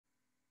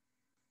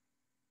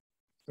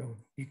So,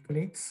 dear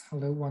colleagues,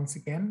 hello once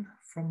again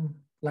from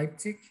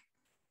Leipzig,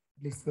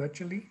 at least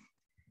virtually.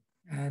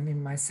 And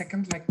in my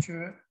second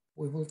lecture,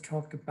 we will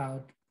talk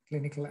about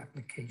clinical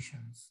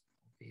applications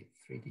of the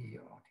 3D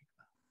aortic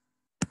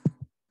valve.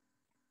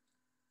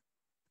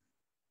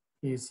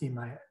 Here you see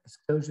my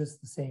disclosures,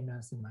 the same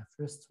as in my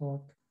first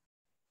talk,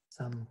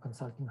 some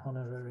consulting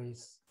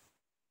honoraries,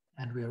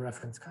 and we're a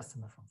reference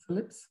customer from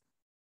Philips.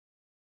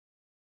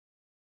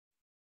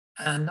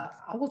 And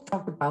I will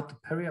talk about the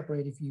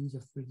perioperative use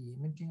of 3D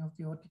imaging of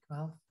the aortic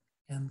valve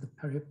and the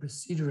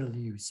periprocedural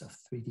use of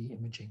 3D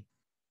imaging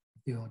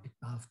of the aortic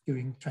valve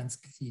during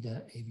transcatheter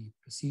AV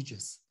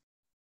procedures,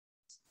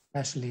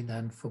 especially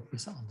then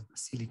focus on the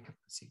basilica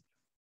procedure.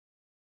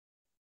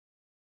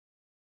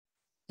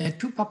 There are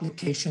two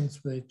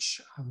publications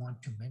which I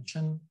want to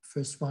mention.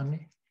 First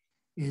one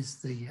is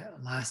the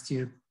last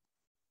year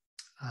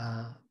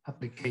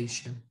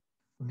publication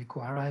from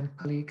Nicuara and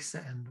colleagues,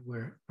 and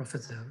where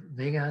Professor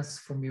Vegas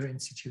from your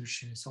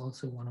institution is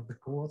also one of the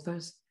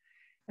co-authors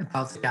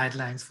about the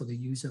guidelines for the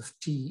use of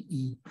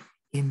TE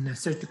in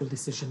surgical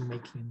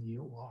decision-making in the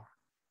OR.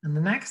 And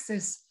the next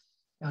is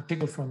an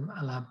article from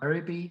Alain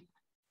Barabi,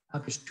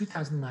 published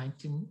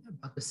 2019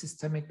 about the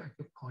systemic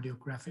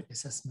echocardiographic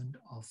assessment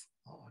of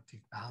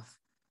aortic valve.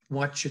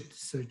 What should the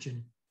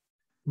surgeon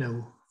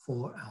know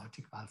for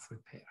aortic valve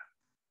repair?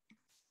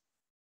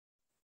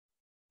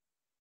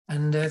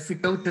 And if we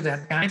go to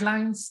that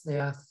guidelines,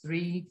 there are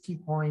three key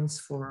points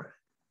for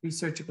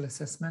pre-surgical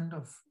assessment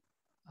of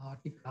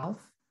aortic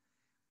valve.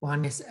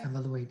 One is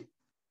evaluate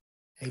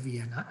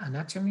AV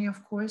anatomy,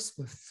 of course,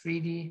 with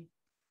 3D,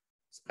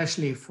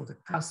 especially for the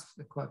cusp,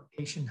 the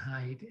coaptation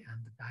height,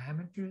 and the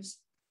diameters.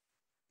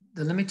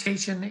 The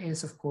limitation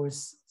is, of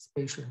course,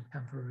 spatial and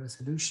temporal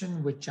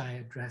resolution, which I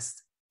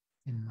addressed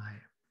in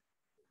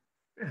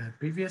my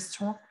previous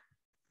talk.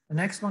 The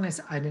next one is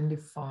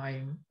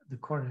identifying the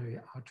coronary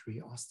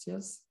artery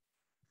osteas,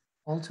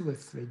 also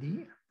with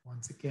 3D.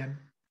 Once again,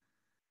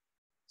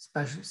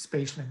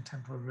 spatial and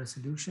temporal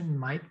resolution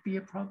might be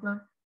a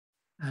problem,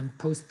 and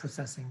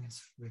post-processing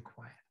is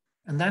required.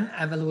 And then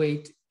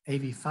evaluate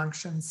AV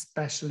functions,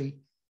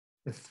 especially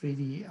with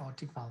 3D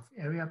aortic valve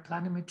area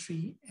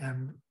planimetry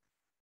and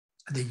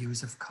the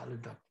use of color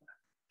Doppler.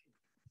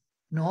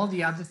 And all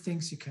the other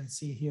things you can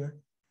see here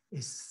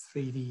is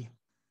 3D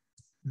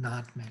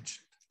not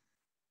mentioned.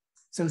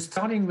 So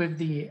starting with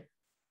the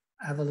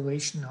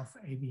evaluation of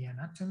AV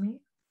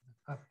anatomy, the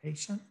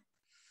palpation,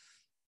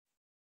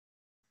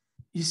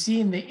 you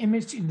see in the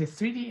image, in the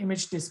 3D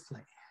image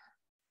display,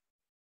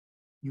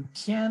 you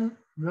can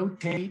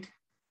rotate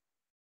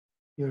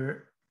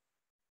your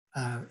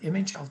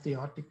image of the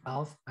aortic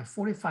valve by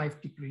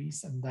 45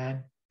 degrees, and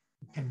then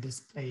you can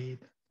display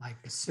it like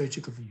a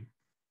surgical view.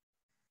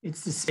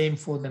 It's the same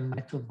for the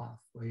mitral valve,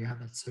 where you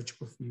have a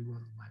surgical view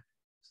of the mitral.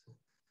 So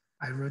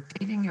by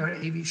rotating your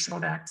AV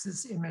short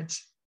axis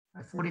image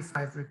by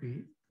 45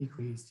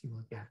 degrees, you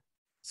will get a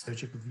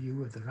surgical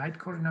view of the right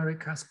coronary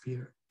cusp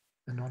here,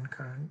 the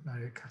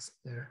non-coronary cusp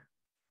there,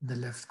 and the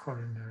left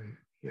coronary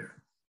here.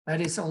 That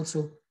is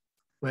also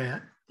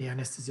where the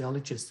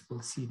anesthesiologist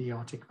will see the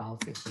aortic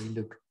valve if they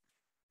look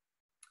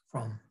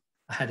from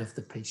ahead of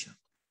the patient.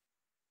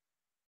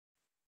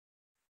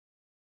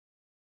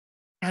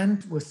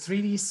 And with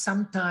 3D,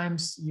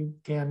 sometimes you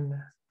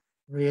can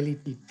really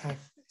detect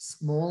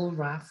small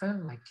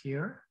raphe, like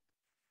here,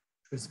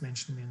 which was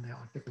mentioned in the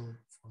article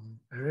from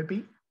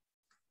Barabi,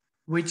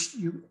 which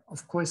you,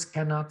 of course,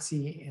 cannot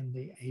see in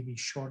the AV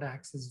short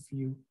axis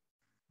view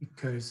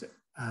because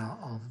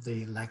of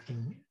the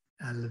lacking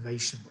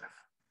elevation width.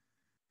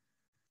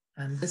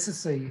 And this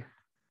is an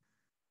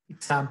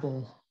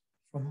example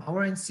from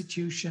our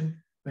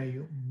institution where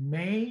you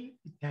may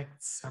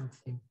detect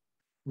something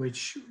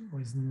which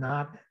was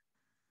not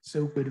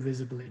so good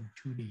visible in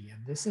 2D.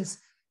 And this is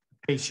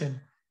a patient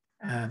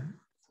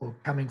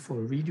coming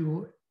for a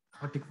redo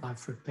aortic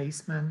valve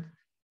replacement,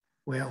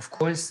 where, of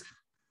course,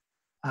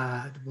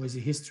 there was a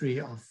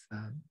history of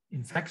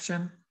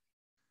infection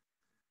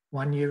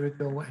 1 year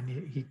ago, and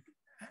he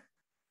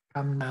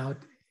came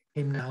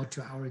now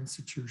to our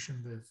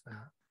institution with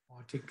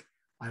aortic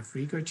valve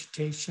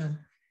regurgitation.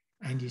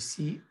 And you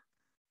see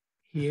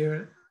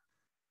here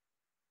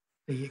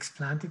the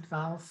explanted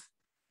valve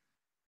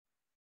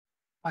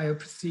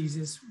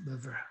bioprosthesis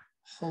with a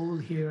hole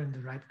here in the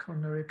right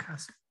coronary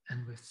cusp,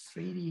 and with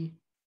 3D,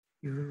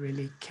 you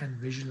really can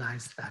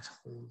visualize that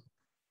hole.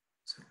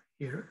 So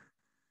here.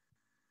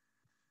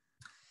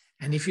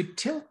 And if you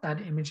tilt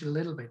that image a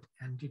little bit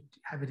and you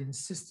have it in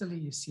systole,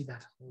 you see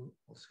that hole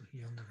also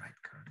here on the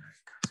right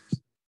coronary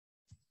cusp.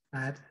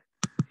 That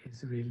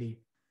is really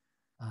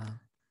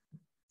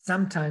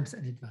sometimes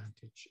an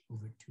advantage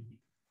over 2D.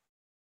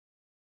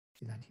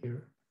 See that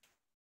here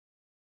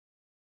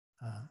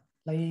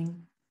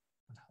playing.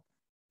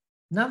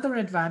 Another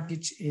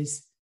advantage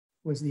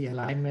was the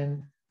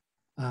alignment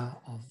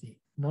of the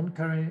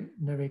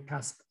non-coronary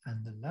cusp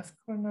and the left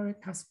coronary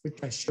cusp,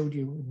 which I showed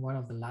you in one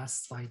of the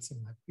last slides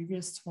in my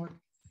previous talk.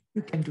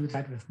 You can do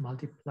that with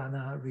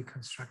multiplanar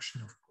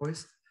reconstruction, of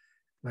course,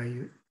 where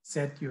you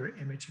set your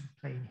imaging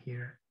plane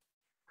here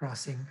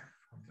crossing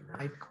from the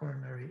right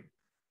coronary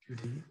to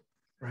the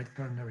right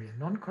coronary and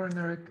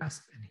non-coronary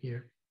cusp, and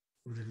here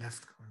to the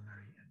left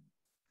coronary and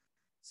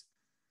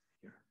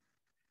here.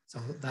 So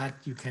that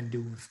you can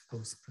do with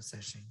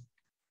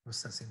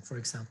post-processing, for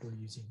example,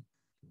 using.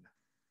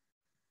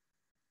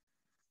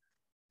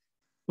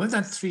 With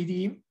that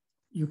 3D,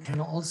 you can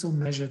also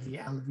measure the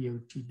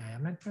LVOT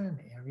diameter and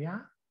area.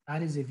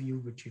 That is a view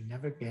which you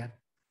never get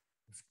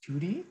with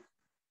 2D,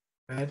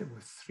 but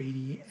with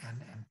 3D and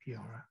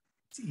MPR.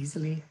 It's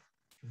easily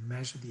to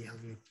measure the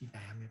LVOT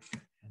diameter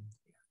and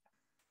the area.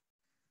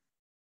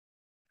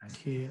 And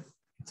here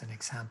it's an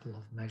example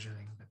of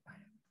measuring the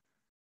diameter.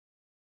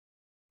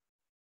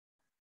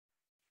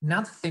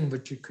 Another thing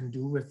which you can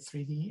do with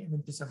 3D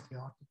images of the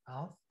aortic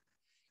valve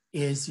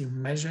is you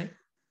measure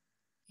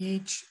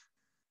each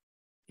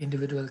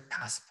individual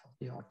cusp of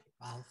the aortic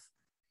valve,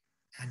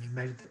 and you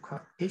measure the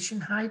coaptation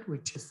height,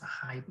 which is the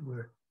height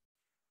where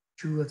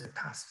two of the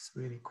cusps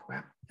really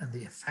coap, and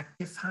the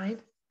effective height,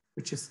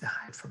 which is the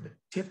height from the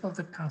tip of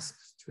the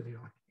cusps to the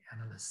aortic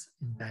annulus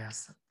in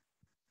diastole.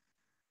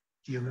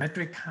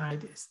 Geometric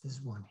height is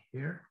this one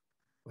here,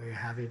 where you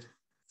have it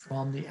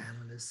from the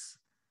annulus,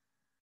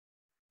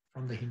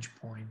 from the hinge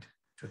point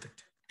to the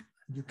tip.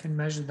 And you can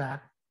measure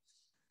that,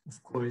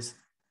 of course,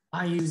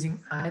 by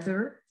using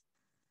either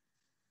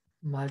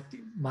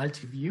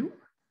multi-view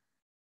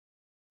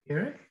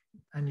here,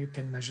 and you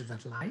can measure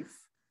that live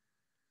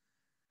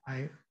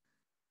by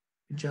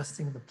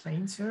adjusting the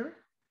planes here.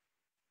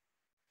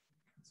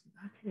 You can see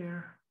that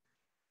here,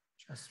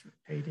 just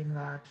rotating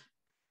that,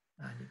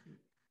 and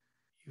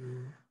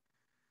you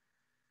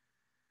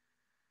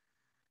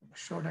the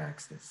short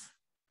axis.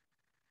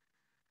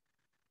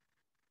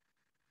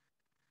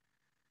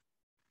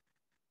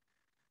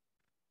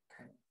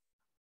 Okay.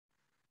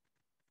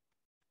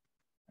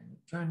 And you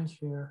turn it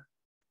here,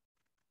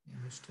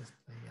 image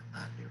display, and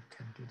then you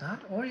can do that,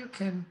 or you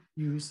can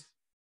use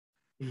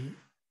the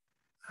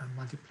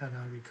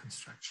multiplanar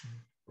reconstruction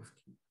with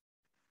Q,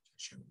 which I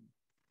showed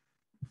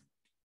you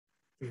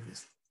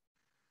previously.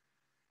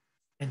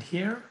 And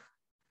here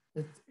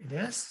it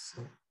is.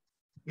 So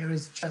here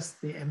is just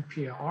the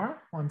MPR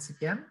once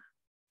again,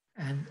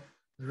 and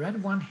the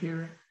red one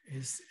here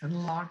is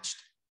enlarged,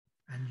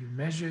 and you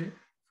measure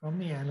from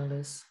the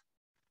annulus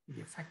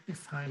the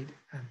effective height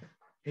and the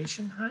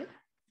coaptation height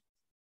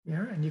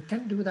here, and you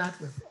can do that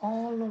with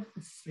all of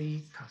the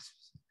three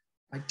cusps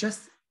by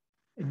just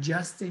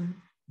adjusting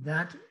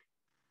that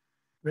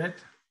red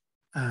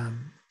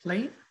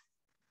plane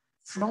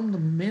from the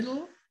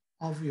middle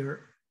of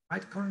your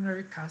right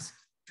coronary cusp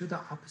to the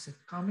opposite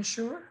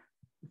commissure.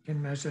 You can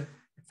measure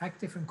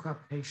effective and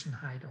coaptation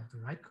height of the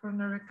right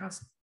coronary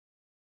cusp.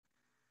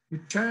 You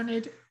turn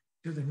it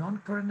to the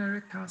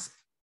non-coronary cusp,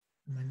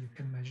 and then you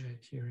can measure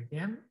it here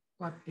again,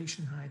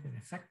 coaptation height and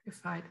effective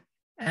height.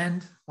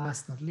 And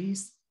last but not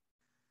least,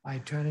 by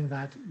turning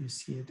that, you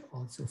see it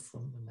also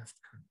from the left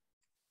coronary.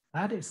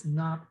 That is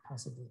not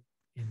possible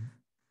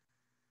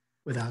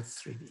without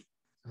 3D.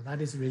 So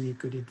that is really a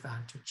good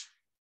advantage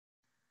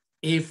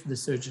if the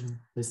surgeon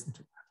listens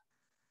to that.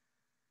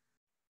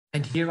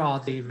 And here are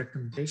the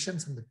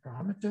recommendations and the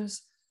parameters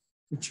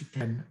which you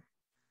can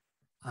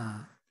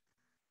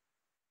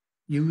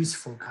use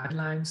for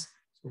guidelines.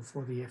 So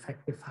for the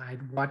effective height,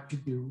 what to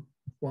do,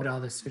 what are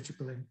the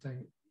surgical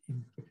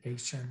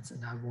implications,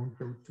 and I won't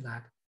go to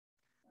that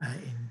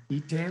in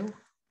detail.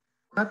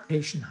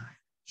 Coaptation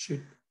height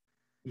should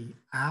be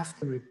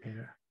after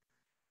repair,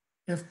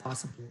 if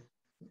possible,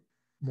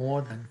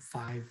 more than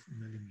 5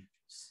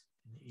 millimeters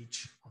in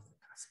each of the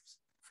cusps,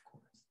 of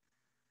course.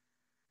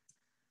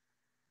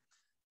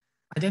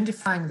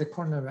 Identifying the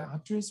coronary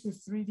arteries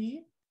with 3D,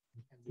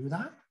 you can do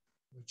that,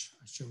 which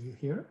I show you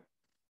here.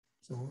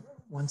 So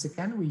once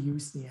again, we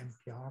use the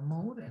MPR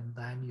mode, and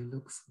then you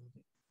look for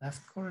the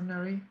left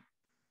coronary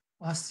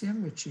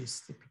ostium, which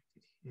is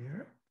depicted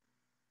here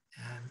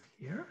and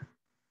here.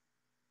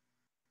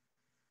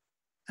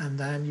 And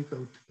then you go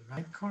to the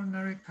right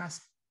coronary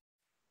cusp.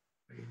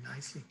 Very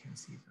nicely, you can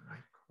see the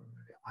right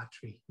coronary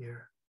artery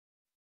here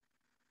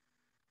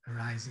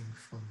arising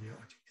from the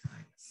aortic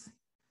sinus.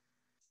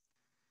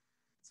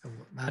 So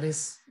that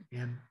is,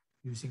 again,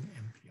 using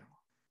MPR,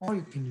 or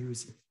you can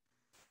use it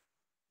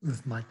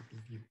with multiple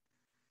view.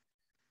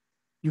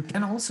 You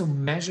can also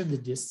measure the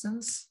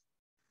distance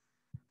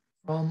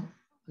from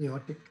the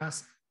aortic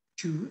cusp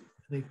to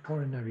the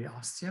coronary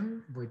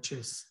ostium, which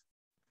is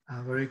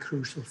very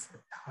crucial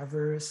for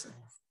TAVRs or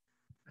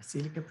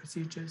basilica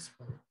procedures,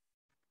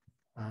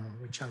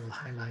 which I will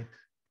highlight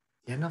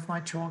at the end of my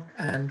talk,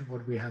 and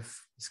what we have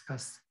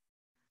discussed,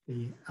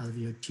 the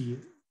LVOT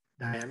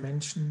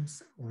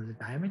dimensions or the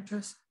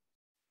diameters.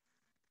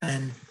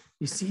 And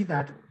you see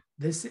that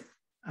this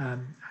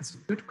has a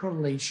good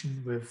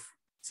correlation with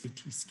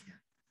CT scan.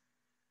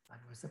 That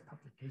was a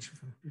publication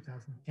from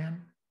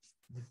 2010.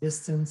 The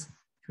distance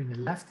between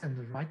the left and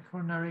the right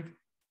coronary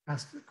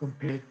as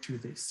compared to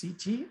the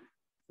CT.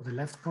 For the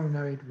left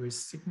coronary, it was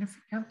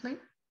significantly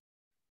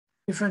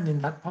different in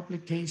that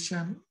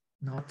publication,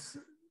 not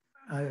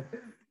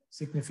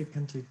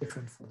significantly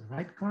different for the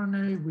right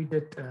coronary. We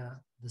did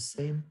the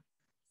same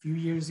a few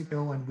years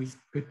ago, and we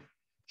could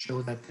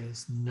show that there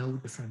is no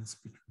difference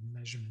between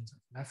measurements of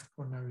left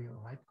coronary or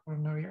right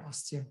coronary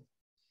ostium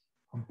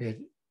compared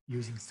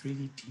using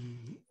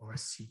 3DT or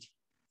CT.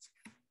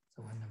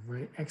 So, a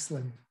very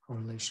excellent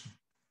correlation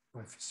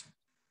coefficient.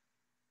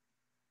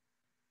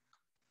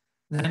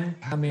 Then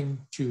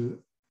coming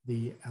to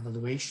the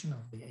evaluation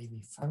of the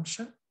AV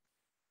function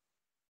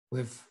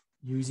with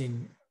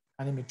using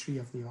telemetry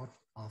of the aortic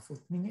valve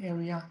opening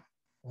area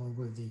or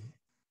with the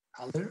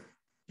color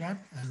jet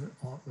and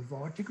with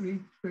aortic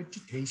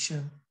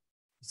regurgitation.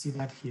 You see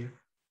that here.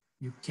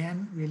 You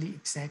can really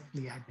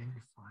exactly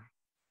identify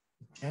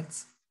the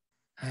jets,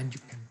 and you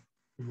can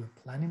do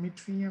a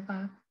planimetry of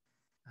that.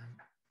 And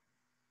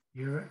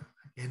here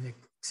again, an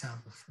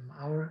example from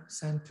our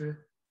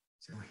center.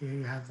 So here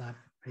you have that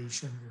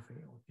patient with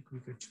aortic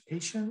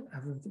regurgitation.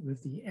 And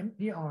with the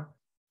MPR,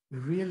 you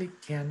really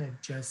can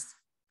adjust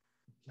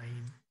the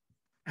plane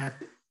at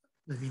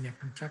the vena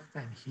contracta.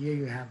 And here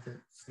you have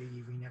the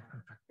 3D vena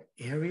contracta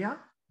area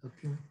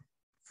looking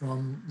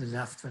from the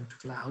left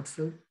ventricular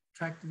outflow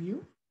tract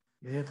view.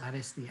 Here, that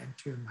is the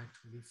anterior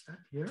mitral leaflet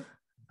here.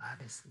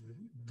 That is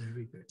the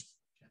regurgitation.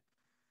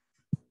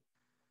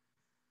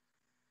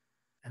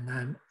 And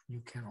then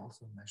you can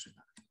also measure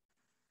that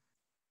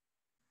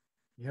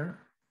here.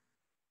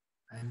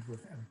 And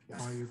with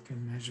MPR, you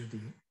can measure the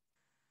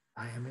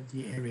diameter,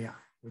 the area,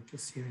 which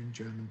is here in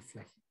German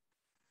Fläche.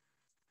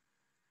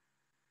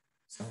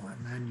 So,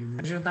 and then you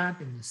measure that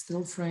in the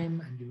still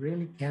frame, and you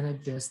really can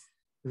adjust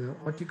the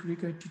aortic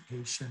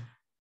regurgitation.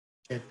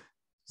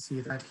 See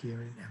that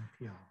here in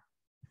MPR.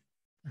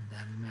 And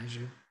then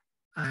measure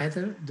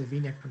either the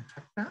vena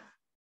contracta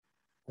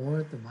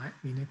or the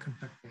vena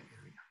contracta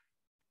area.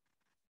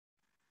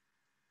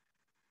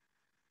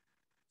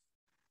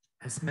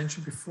 As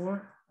mentioned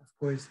before, of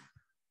course,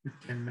 you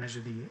can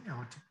measure the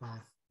aortic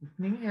valve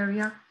opening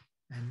area,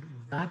 and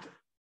with that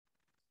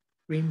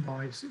green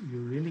bars, you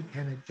really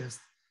can adjust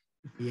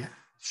to be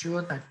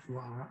sure that you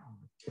are on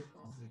the tip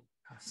of the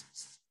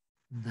cusps.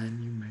 And then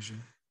you measure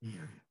the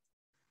area.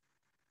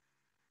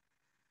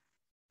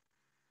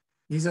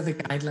 These are the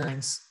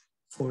guidelines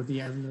for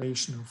the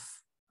evaluation of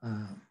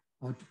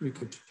aortic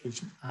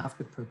regurgitation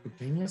after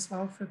percutaneous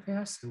valve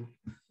repair. So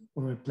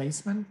for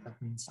replacement,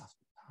 that means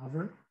after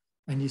TAVR.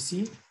 And you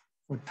see,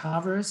 for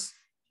TAVRs,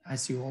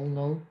 as you all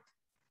know,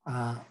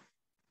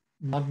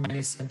 not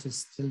many centers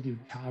still do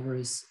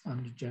TAVRs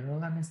under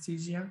general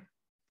anesthesia.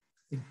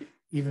 I think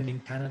even in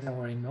Canada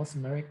or in North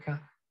America,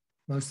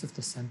 most of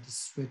the centers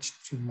switch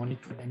to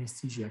monitored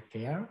anesthesia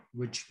care,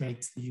 which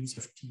makes the use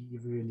of TE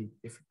really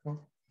difficult.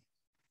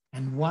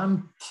 And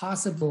one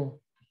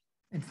possible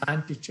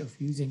advantage of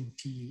using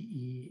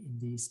TEE in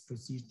these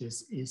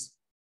procedures is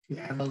to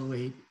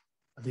evaluate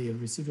the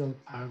residual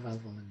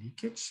paravalvular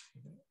leakage,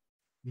 the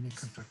vena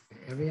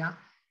contracta area,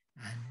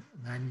 and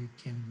then you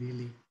can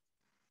really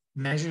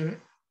measure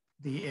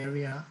the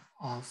area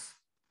of,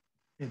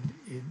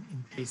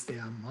 in case there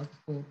are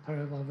multiple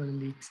paravalvular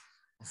leaks,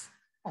 of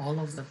all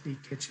of that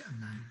leakage,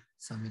 and then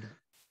sum it up.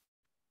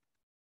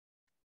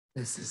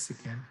 This is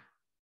again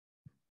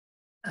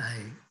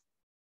an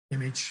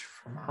image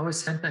from our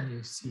center, and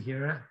you see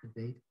here at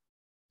the date,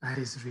 that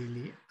is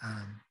really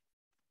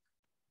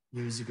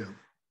years ago,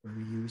 where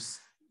we use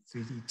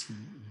 3D TE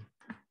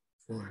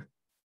for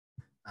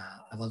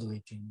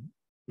evaluating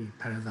the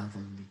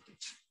paravalvular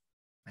leakage.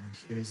 And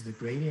here is the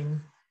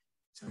grading.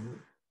 So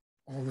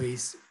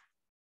always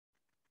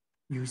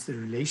use the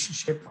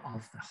relationship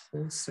of the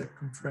whole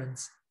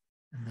circumference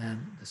and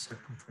then the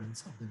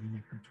circumference of the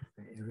vena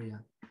contracta area.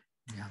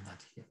 We have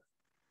that here.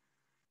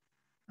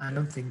 I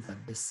don't think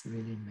that this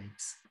really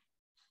makes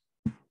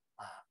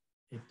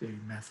it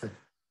a method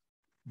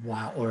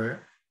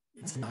or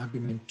it's an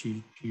argument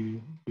to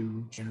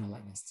do general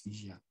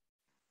anesthesia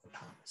for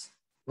TAVRs.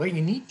 Where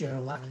you need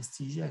general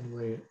anesthesia and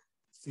where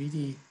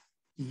 3D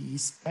TE,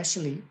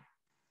 especially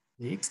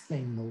the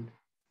explain mode,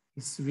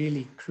 is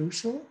really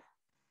crucial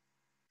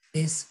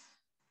is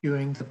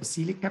during the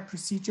basilica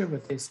procedure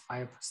with this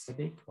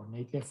bioprosthetic or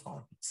native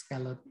aortic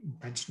scallop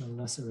intentional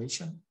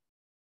laceration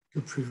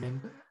to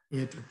prevent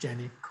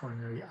iatrogenic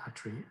coronary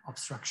artery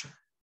obstruction.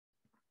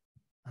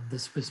 And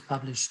this was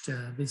published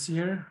this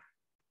year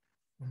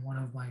from one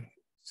of my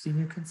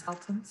senior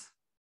consultants.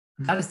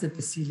 And that is the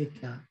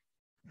basilica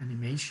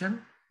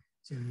animation.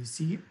 So you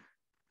see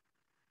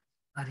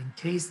that in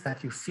case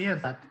that you fear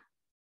that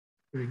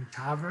during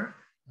TAVR,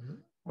 the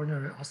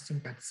coronary ostium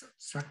gets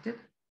obstructed,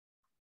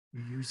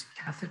 you use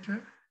a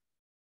catheter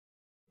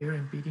here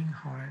in beating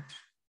heart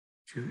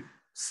to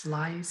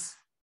slice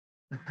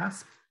the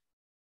cusp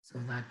so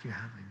that you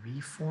have a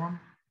V form,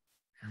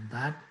 and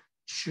that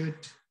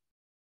should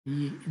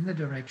be in the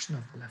direction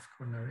of the left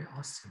coronary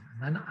ostium.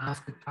 And then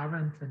after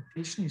TAVR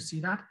implantation, you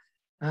see that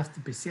after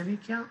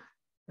basilica,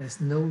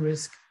 there's no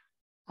risk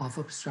of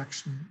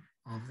obstruction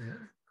of the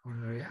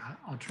coronary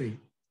artery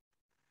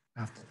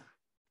after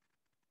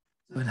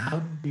that. So, and how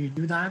do you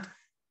do that?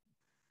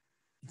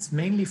 It's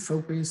mainly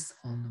focused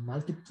on the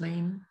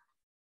multiplane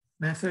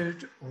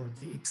method or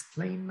the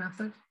explain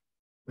method,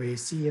 where you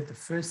see at the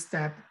first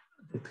step,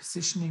 the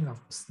positioning of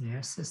the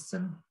snare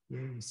system.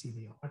 Here you see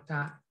the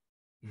aorta,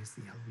 here's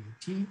the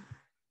LVOT,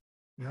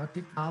 the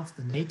aortic valve,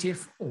 the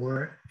native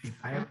or a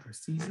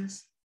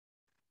bioprosthesis.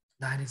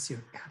 That is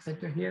your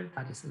catheter here,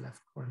 that is the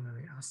left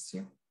coronary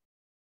ostium.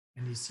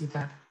 And you see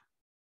that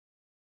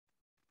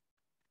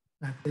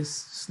this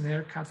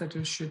snare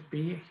catheter should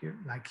be here,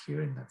 like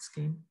here in that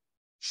scheme,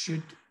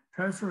 should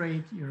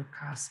perforate your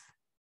cusp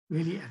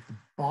really at the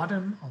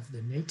bottom of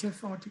the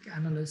native aortic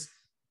annulus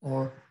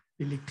or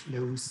really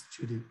close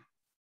to the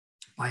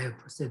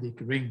bioprosthetic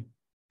ring,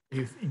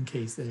 if in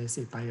case there is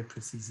a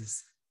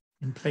bioprosthesis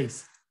in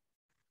place.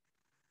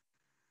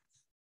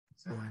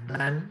 So, and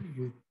then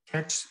you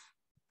catch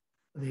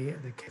the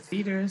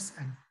catheters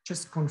and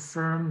just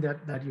confirm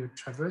that your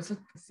traversal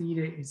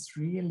catheter is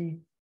really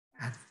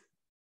at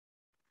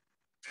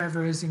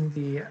traversing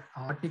the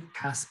aortic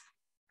cusp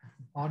at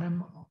the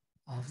bottom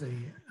of the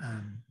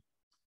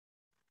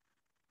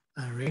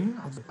ring,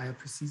 of the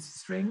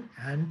bioprosthesis ring,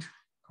 and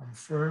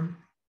confirm.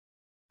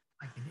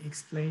 I can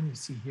explain, you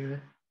see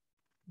here,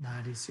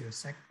 that is your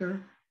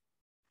sector.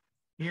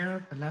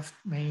 Here, the left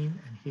main,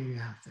 and here you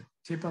have the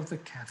tip of the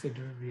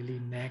catheter really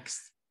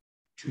next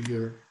to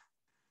your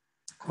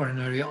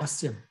coronary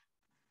ostium.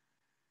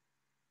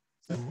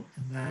 So,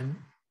 and then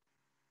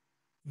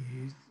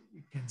you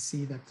can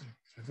see that the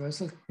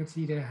traversal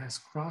catheter has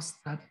crossed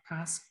that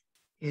cusp,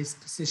 is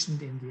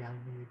positioned in the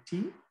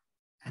LVOT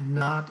and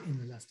not in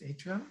the left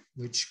atrium,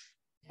 which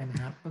can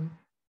happen.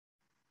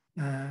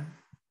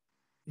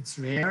 It's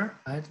rare,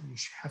 but you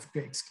have to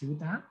exclude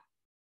that,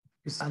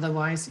 because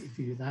otherwise, if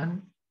you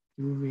then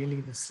do really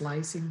the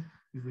slicing,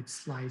 you would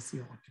slice the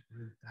aortic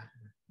root. That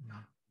would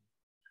not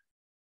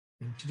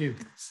be the thing to do.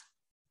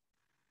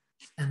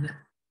 And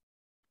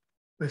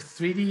with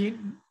 3D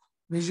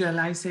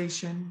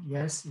visualization,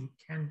 yes, you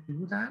can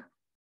do that.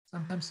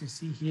 Sometimes you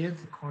see here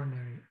the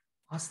coronary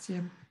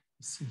ostium,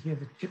 you see here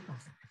the tip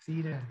of the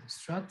catheter and the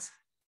struts.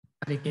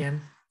 But again,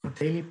 for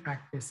daily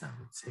practice, I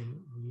would say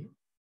we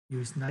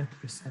use 90%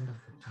 of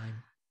the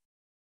time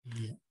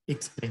the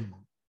explain mode.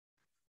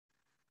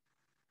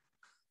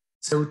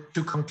 So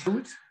to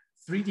conclude,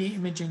 3D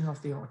imaging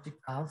of the aortic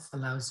valve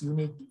allows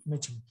unique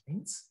imaging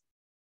planes.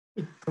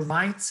 It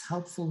provides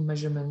helpful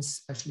measurements,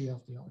 especially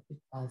of the aortic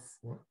valve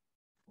for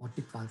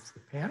aortic valve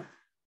repair.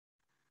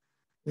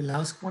 It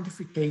allows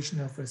quantification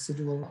of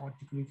residual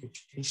aortic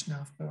regurgitation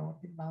after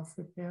aortic valve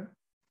repair,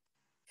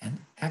 and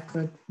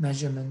accurate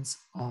measurements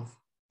of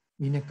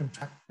vena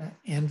contracta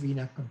and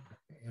vena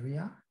contracta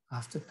area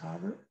after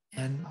TAVR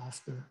and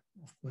after,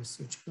 of course,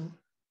 surgical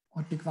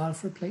aortic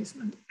valve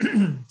replacement.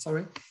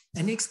 Sorry,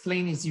 and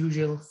explain is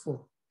useful for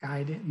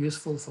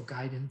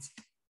guidance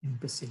in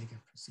basilica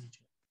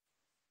procedure.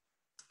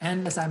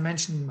 And as I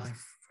mentioned in my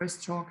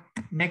first talk,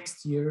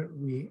 next year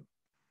we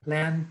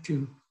plan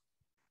to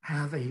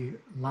have a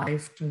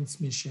live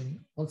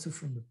transmission also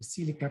from the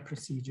basilica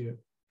procedure,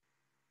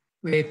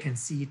 where you can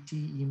see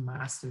TE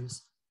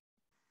masters,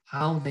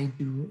 how they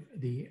do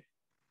the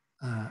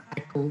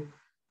echo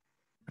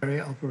very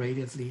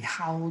operatively,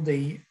 how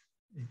they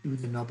do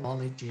the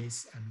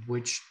knobologies, and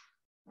which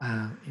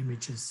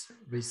images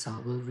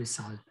will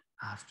result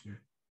after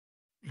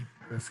a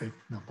perfect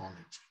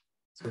knobology.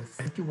 So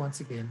thank you once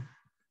again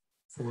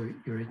for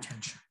your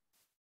attention.